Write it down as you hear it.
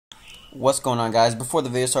What's going on, guys? Before the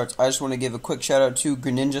video starts, I just want to give a quick shout out to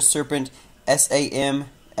Greninja Serpent, SAM,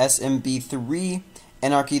 SMB3,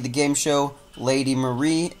 Anarchy the Game Show, Lady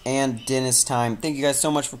Marie, and Dennis Time. Thank you guys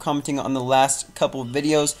so much for commenting on the last couple of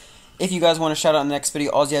videos. If you guys want to shout out in the next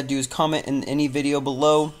video, all you have to do is comment in any video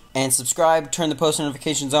below and subscribe, turn the post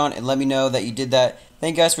notifications on, and let me know that you did that.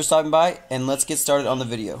 Thank you guys for stopping by, and let's get started on the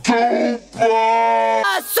video. So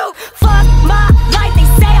fuck my life, they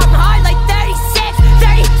say I'm hard like 36.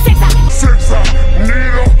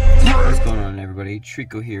 What's going on, everybody?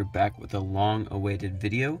 Trico here, back with a long-awaited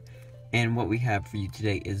video, and what we have for you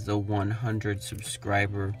today is the 100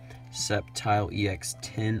 subscriber Sceptile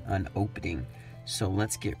EX10 unopening. So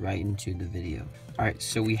let's get right into the video. Alright,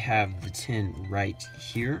 so we have the tin right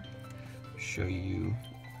here. Show you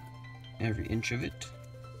every inch of it.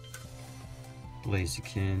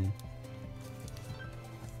 Blaziken.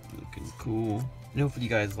 Looking cool. And hopefully you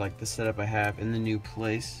guys like the setup I have in the new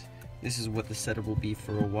place. This is what the setup will be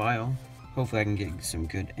for a while. Hopefully I can get some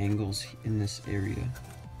good angles in this area.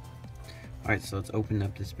 Alright, so let's open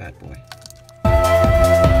up this bad boy.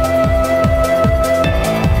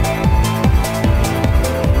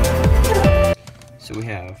 So we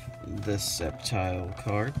have the Sceptile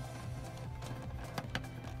card.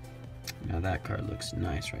 Now that card looks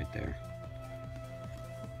nice right there.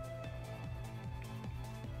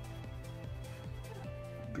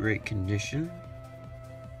 Great condition.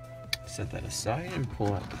 Set that aside and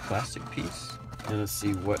pull out the plastic piece. And let's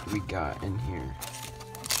see what we got in here.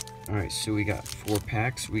 Alright, so we got 4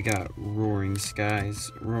 packs. We got Roaring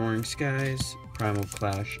Skies, Primal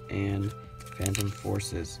Clash, and Phantom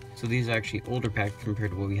Forces. So these are actually older packs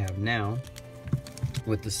compared to what we have now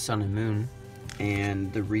with the Sun and Moon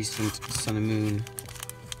and the recent Sun and Moon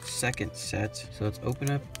second set. So let's open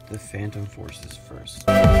up the Phantom Forces first.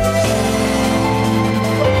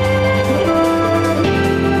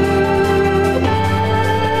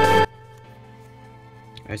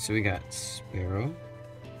 Alright, so we got Sparrow,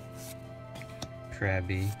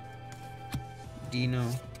 Krabby, Dino,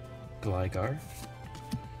 Gligar,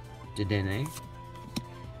 Dedenne,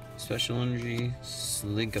 Special Energy,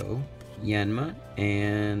 Sligo, Yanma,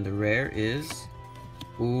 and the rare is,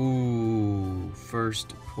 ooh,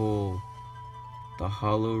 first pull, the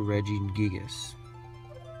Holo Regigigas.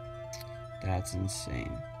 That's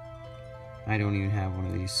insane. I don't even have one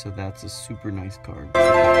of these, so that's a super nice card.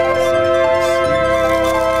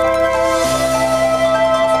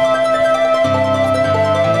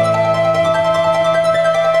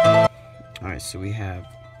 Alright, so we have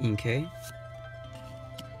Inkay,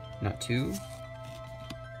 Not2,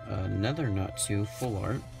 another Not2 full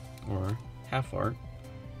art, or half art,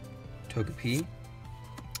 Togepi,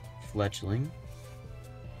 Fletchling,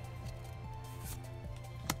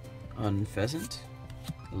 Unpheasant,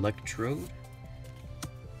 Electrode,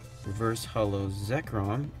 Reverse Holo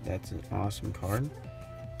Zekrom, that's an awesome card,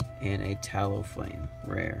 and a Talonflame,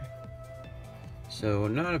 rare. So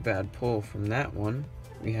not a bad pull from that one.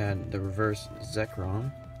 We had the Reverse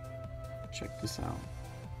Zekrom. Check this out.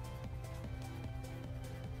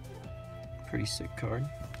 Pretty sick card.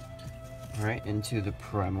 Alright, into the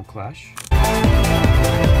Primal Clash.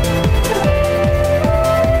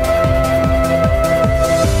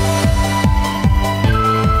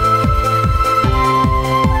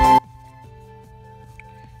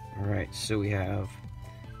 Alright, so we have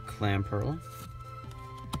Clamperl,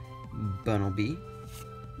 Bunnelby,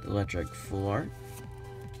 Electric Full Art,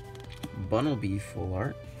 Bunnelby Full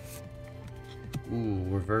Art, ooh,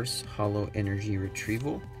 Reverse Holo Energy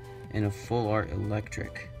Retrieval, and a Full Art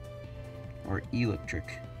Electric, or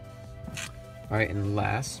Electric. Alright, and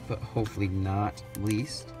last, but hopefully not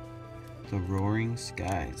least, the Roaring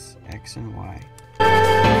Skies, X and Y.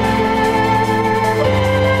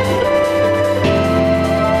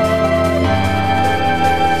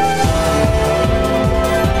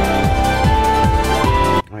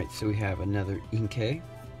 Alright, so we have another Inkay,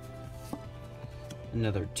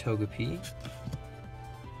 another Togepi,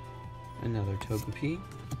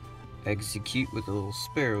 Execute with a little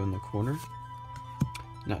sparrow in the corner,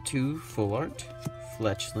 Not2 full art,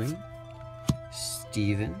 Fletchling,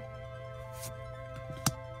 Steven,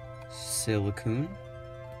 Silicune,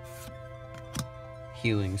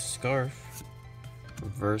 Healing Scarf,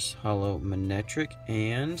 Reverse Holo Manectric,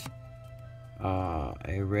 and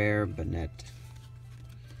a rare Banette.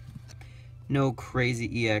 No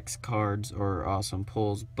crazy EX cards or awesome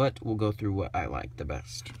pulls, but we'll go through what I like the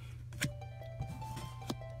best.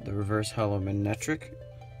 The Reverse Holo Manectric,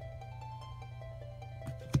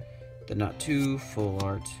 the Not2 full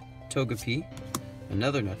art Togepi,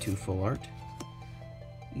 another Not2 full art,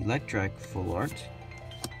 Electric full art,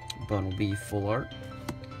 Bunnelby full art,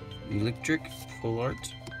 Electric, Full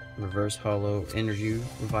Art, Reverse Hollow Energy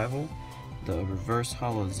Revival, the Reverse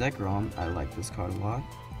Hollow Zekrom, I like this card a lot,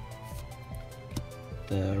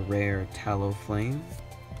 the rare Tallow Flame,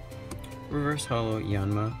 Reverse Hollow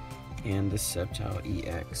Yanma, and the Sceptile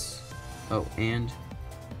EX. Oh, and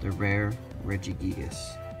the rare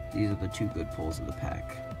Regigigas. These are the 2 good pulls of the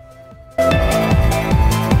pack.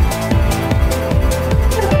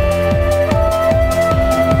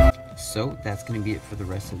 So that's going to be it for the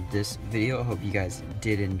rest of this video. I hope you guys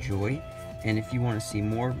did enjoy. And if you want to see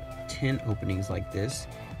more tin openings like this,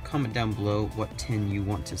 comment down below what tin you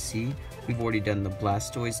want to see. We've already done the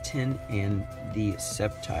Blastoise tin and the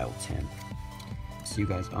Sceptile tin. See you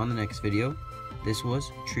guys on the next video. This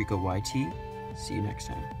was Trico YT. See you next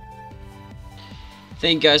time.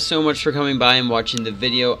 Thank you guys so much for coming by and watching the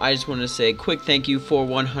video. I just want to say a quick thank you for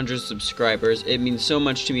 100 subscribers. It means so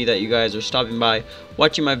much to me that you guys are stopping by,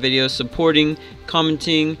 watching my videos, supporting,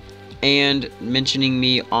 commenting, and mentioning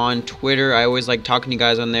me on Twitter. I always like talking to you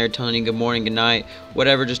guys on there, telling you good morning, good night,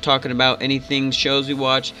 whatever, just talking about anything, shows we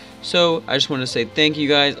watch. So I just want to say thank you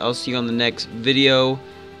guys. I'll see you on the next video.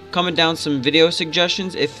 Comment down some video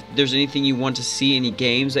suggestions if there's anything you want to see, any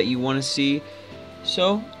games that you want to see.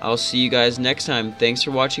 So, I'll see you guys next time. Thanks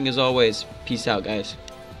for watching as always. Peace out, guys.